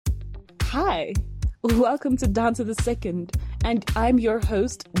Hi, welcome to Down to the Second, and I'm your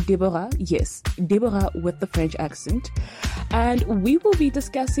host, Deborah. Yes, Deborah with the French accent, and we will be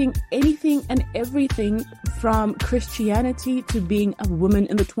discussing anything and everything from Christianity to being a woman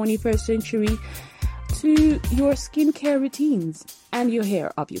in the 21st century to your skincare routines and your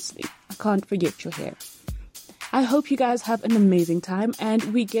hair, obviously. I can't forget your hair. I hope you guys have an amazing time and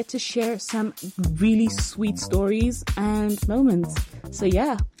we get to share some really sweet stories and moments. So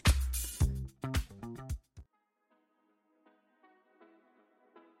yeah.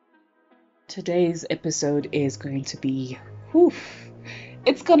 Today's episode is going to be,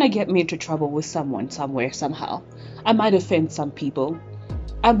 it's gonna get me into trouble with someone somewhere somehow. I might offend some people.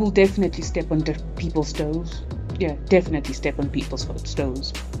 I will definitely step on people's toes. Yeah, definitely step on people's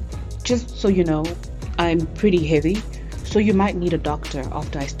toes. Just so you know, I'm pretty heavy, so you might need a doctor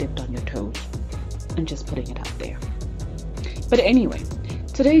after I stepped on your toes. I'm just putting it out there. But anyway,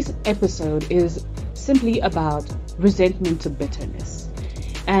 today's episode is simply about resentment to bitterness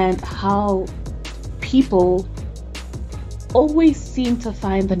and how people always seem to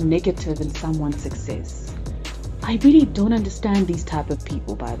find the negative in someone's success. I really don't understand these type of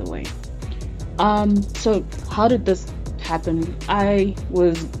people, by the way. So how did this happen? I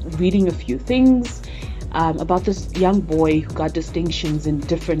was reading a few things about this young boy who got distinctions in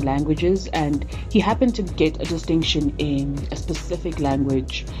different languages, and he happened to get a distinction in a specific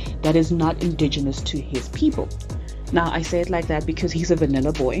language that is not indigenous to his people. Now, I say it like that because he's a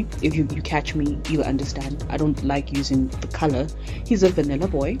vanilla boy. If you catch me, you'll understand. I don't like using the color. He's a vanilla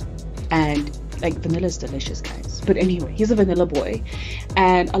boy, and like vanilla is delicious, guys. But anyway, he's a vanilla boy,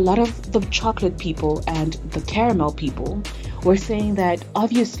 and a lot of the chocolate people and the caramel people were saying that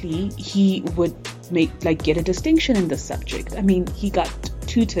obviously he would get a distinction in this subject. I mean, he got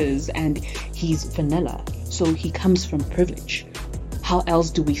tutors and he's vanilla, so he comes from privilege. How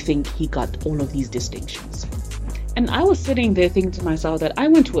else do we think he got all of these distinctions? And I was sitting there thinking to myself that I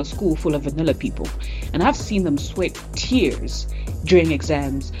went to a school full of vanilla people, and I've seen them sweat tears during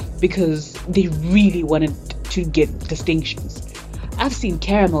exams because they really wanted to get distinctions. I've seen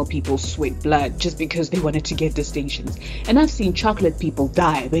caramel people sweat blood just because they wanted to get distinctions. And I've seen chocolate people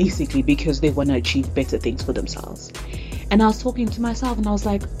die basically because they want to achieve better things for themselves. And I was talking to myself and I was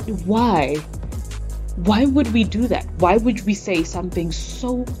like, why? Why would we do that? Why would we say something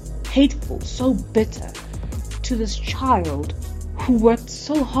so hateful, so bitter to this child who worked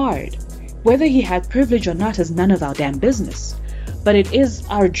so hard? Whether he had privilege or not is none of our damn business. But it is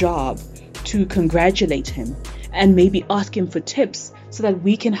our job to congratulate him and maybe ask him for tips so that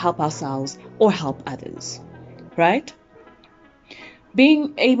we can help ourselves or help others, right?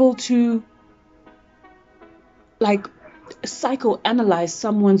 Being able to psychoanalyze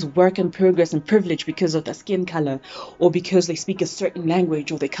someone's work and progress and privilege because of their skin color or because they speak a certain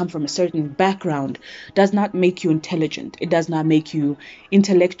language or they come from a certain background does not make you intelligent. It does not make you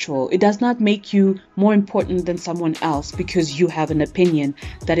intellectual. It does not make you more important than someone else because you have an opinion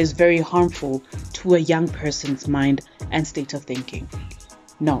that is very harmful to a young person's mind and state of thinking.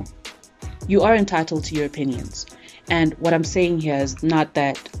 No, you are entitled to your opinions. And what I'm saying here is not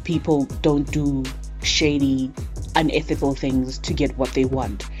that people don't do shady, unethical things to get what they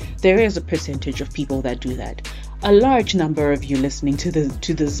want. There is a percentage of people that do that. A large number of you listening to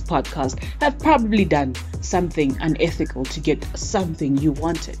this podcast have probably done something unethical to get something you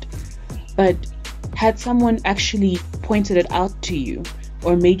wanted. But had someone actually pointed it out to you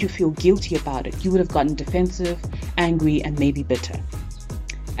or made you feel guilty about it, you would have gotten defensive, angry, and maybe bitter.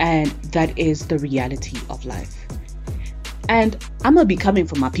 And that is the reality of life. And I'm going to be coming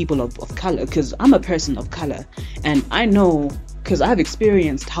from my people of color because I'm a person of color. And I know, because I've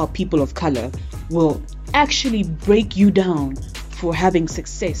experienced how people of color will actually break you down for having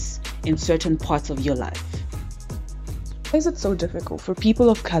success in certain parts of your life. Why is it so difficult for people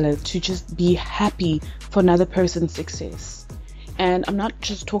of color to just be happy for another person's success? And I'm not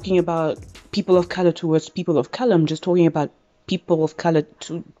just talking about people of color towards people of color. I'm just talking about people of color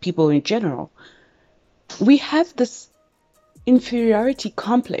to people in general. We have this inferiority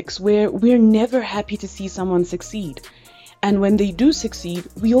complex where we're never happy to see someone succeed, and when they do succeed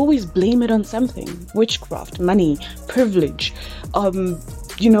we always blame it on something: witchcraft, money, privilege,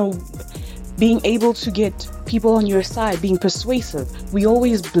 being able to get people on your side, being persuasive. We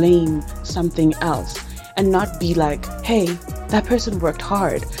always blame something else and not be like, hey, that person worked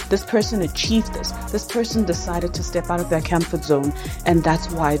hard, this person achieved this person decided to step out of their comfort zone, and that's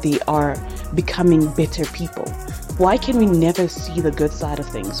why they are becoming better people. Why can we never see the good side of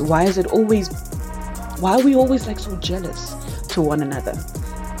things? Why are we always so jealous to one another?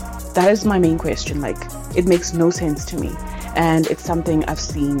 That is my main question. It makes no sense to me. And it's something I've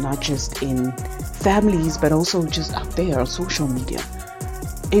seen not just in families, but also just out there on social media.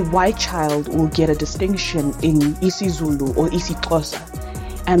 A white child will get a distinction in isiZulu or isiXhosa,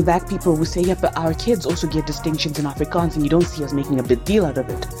 and black people will say, yeah, but our kids also get distinctions in Afrikaans and you don't see us making a big deal out of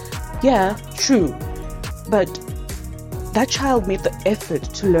it. Yeah, true. But that child made the effort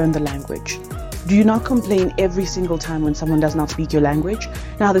to learn the language. Do you not complain every single time when someone does not speak your language?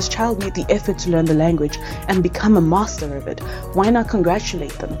 Now, this child made the effort to learn the language and become a master of it. Why not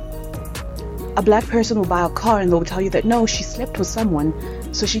congratulate them? A black person will buy a car and they'll tell you that no, she slept with someone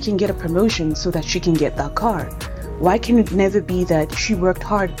so she can get a promotion so that she can get that car. Why can it never be that she worked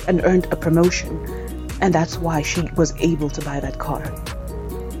hard and earned a promotion and that's why she was able to buy that car?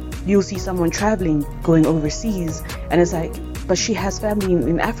 You'll see someone traveling, going overseas, and it's like, but she has family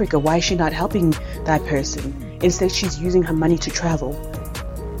in Africa. Why is she not helping that person? Instead, she's using her money to travel.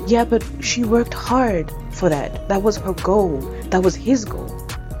 Yeah, but she worked hard for that. That was her goal. That was his goal.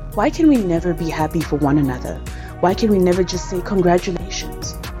 Why can we never be happy for one another? Why can we never just say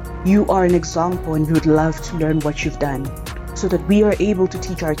congratulations? You are an example and we would love to learn what you've done so that we are able to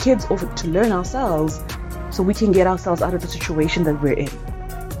teach our kids or to learn ourselves so we can get ourselves out of the situation that we're in.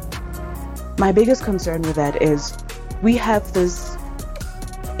 My biggest concern with that is we have this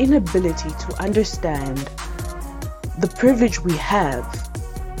inability to understand the privilege we have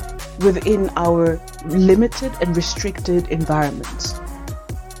within our limited and restricted environments.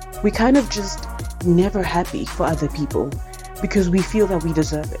 We kind of just never happy for other people because we feel that we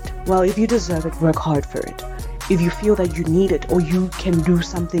deserve it. Well, if you deserve it, work hard for it. If you feel that you need it or you can do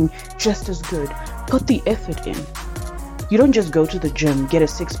something just as good, put the effort in. You don't just go to the gym, get a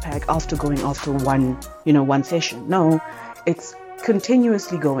six-pack after going after one session. No, it's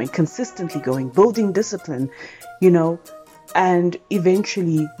continuously going, consistently going, building discipline, and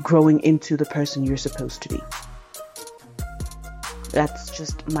eventually growing into the person you're supposed to be. That's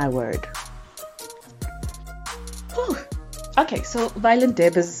just my word. Whew. Okay, so Violent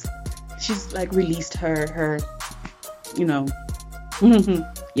Deb she's like released her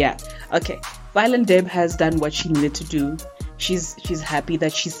yeah, okay. Violent Deb has done what she needed to do. She's happy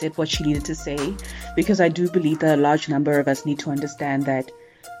that she said what she needed to say, because I do believe that a large number of us need to understand that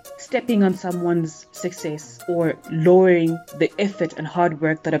stepping on someone's success or lowering the effort and hard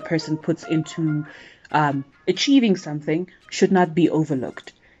work that a person puts into achieving something should not be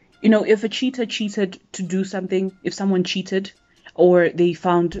overlooked. If a cheater cheated to do something, if someone cheated or they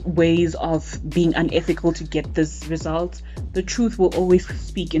found ways of being unethical to get this result, the truth will always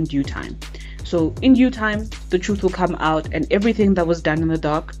speak in due time. So in due time, the truth will come out and everything that was done in the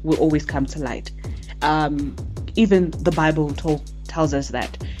dark will always come to light. Even the Bible tells us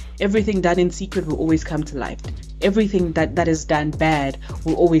that everything done in secret will always come to light. Everything that is done bad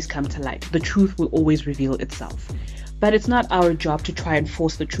will always come to light. The truth will always reveal itself. But it's not our job to try and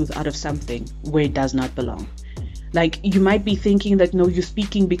force the truth out of something where it does not belong. Like, you might be thinking that, no, you're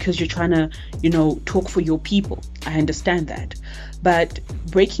speaking because you're trying to, talk for your people. I understand that. But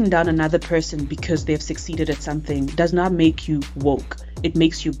breaking down another person because they've succeeded at something does not make you woke. It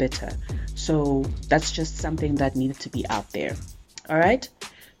makes you bitter. So that's just something that needed to be out there. All right?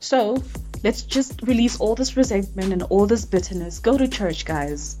 So let's just release all this resentment and all this bitterness. Go to church,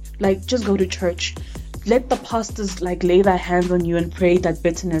 guys. Just go to church. Let the pastors lay their hands on you and pray that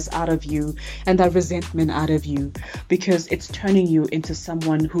bitterness out of you and that resentment out of you, because it's turning you into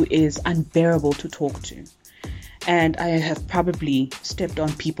someone who is unbearable to talk to. And I have probably stepped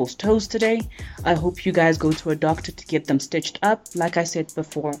on people's toes today. I hope you guys go to a doctor to get them stitched up. Like I said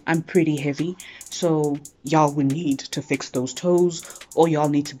before, I'm pretty heavy, so y'all will need to fix those toes, or y'all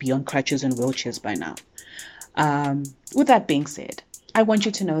need to be on crutches and wheelchairs by now. With that being said, I want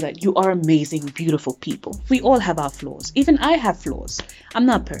you to know that you are amazing, beautiful people. We all have our flaws. Even I have flaws. I'm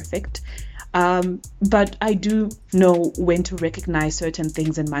not perfect. But I do know when to recognize certain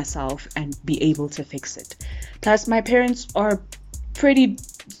things in myself and be able to fix it. Plus, my parents are pretty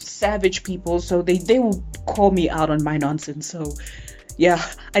savage people, so they will call me out on my nonsense. So yeah,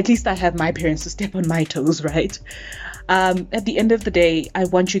 at least I have my parents to step on my toes, right? At the end of the day, I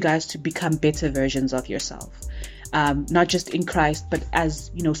want you guys to become better versions of yourself. Not just in Christ, but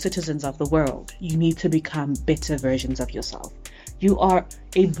as, citizens of the world. You need to become better versions of yourself. You are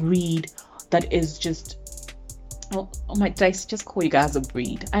a breed that is just... Oh my, did I just call you guys a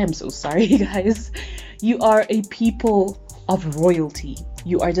breed? I am so sorry, guys. You are a people of royalty.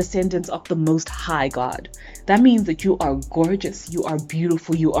 You are descendants of the Most High God. That means that you are gorgeous, you are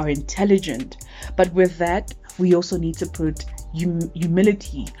beautiful, you are intelligent. But with that, we also need to put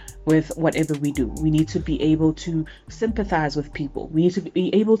humility with whatever we do. We need to be able to sympathize with people. We need to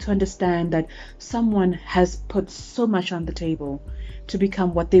be able to understand that someone has put so much on the table to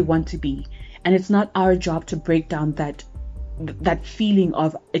become what they want to be. And it's not our job to break down that feeling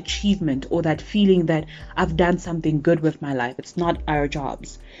of achievement, or that feeling that I've done something good with my life. It's not our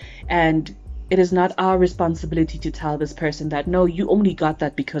jobs. And it is not our responsibility to tell this person that, no, you only got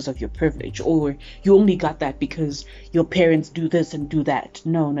that because of your privilege, or you only got that because your parents do this and do that.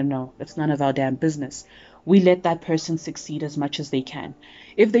 No. It's none of our damn business. We let that person succeed as much as they can.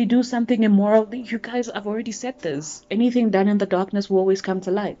 If they do something immoral, you guys, I've already said this. Anything done in the darkness will always come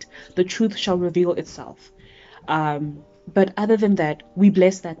to light. The truth shall reveal itself. But other than that, we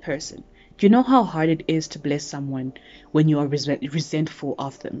bless that person. Do you know how hard it is to bless someone when you are resentful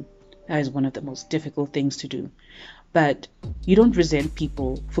of them? That is one of the most difficult things to do. But you don't resent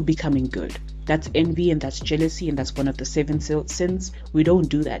people for becoming good. That's envy, and that's jealousy, and that's one of the 7 sins. We don't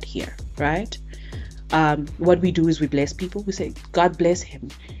do that here, right? What we do is we bless people. We say, God bless him.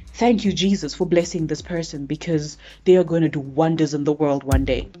 Thank you, Jesus, for blessing this person, because they are going to do wonders in the world one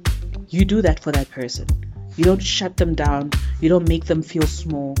day. You do that for that person. You don't shut them down. You don't make them feel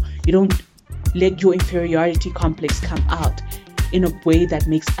small. You don't let your inferiority complex come out in a way that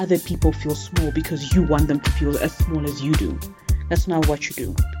makes other people feel small because you want them to feel as small as you do. That's not what you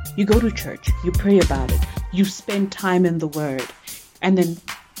do. You go to church. You pray about it. You spend time in the Word. And then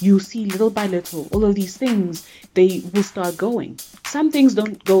you see little by little, all of these things, they will start going. Some things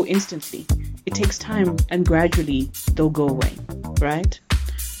don't go instantly. It takes time, and gradually they'll go away, right?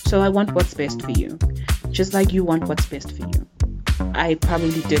 So I want what's best for you, just like you want what's best for you. I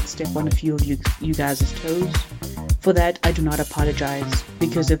probably did step on a few of you guys' toes. For that, I do not apologize,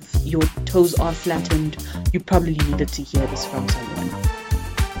 because if your toes are flattened, you probably needed to hear this from someone.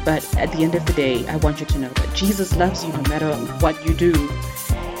 But at the end of the day, I want you to know that Jesus loves you no matter what you do.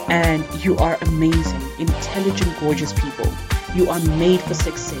 And you are amazing, intelligent, gorgeous people. You are made for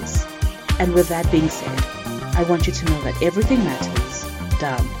success. And with that being said, I want you to know that everything matters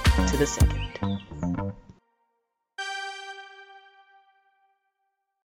down to the second.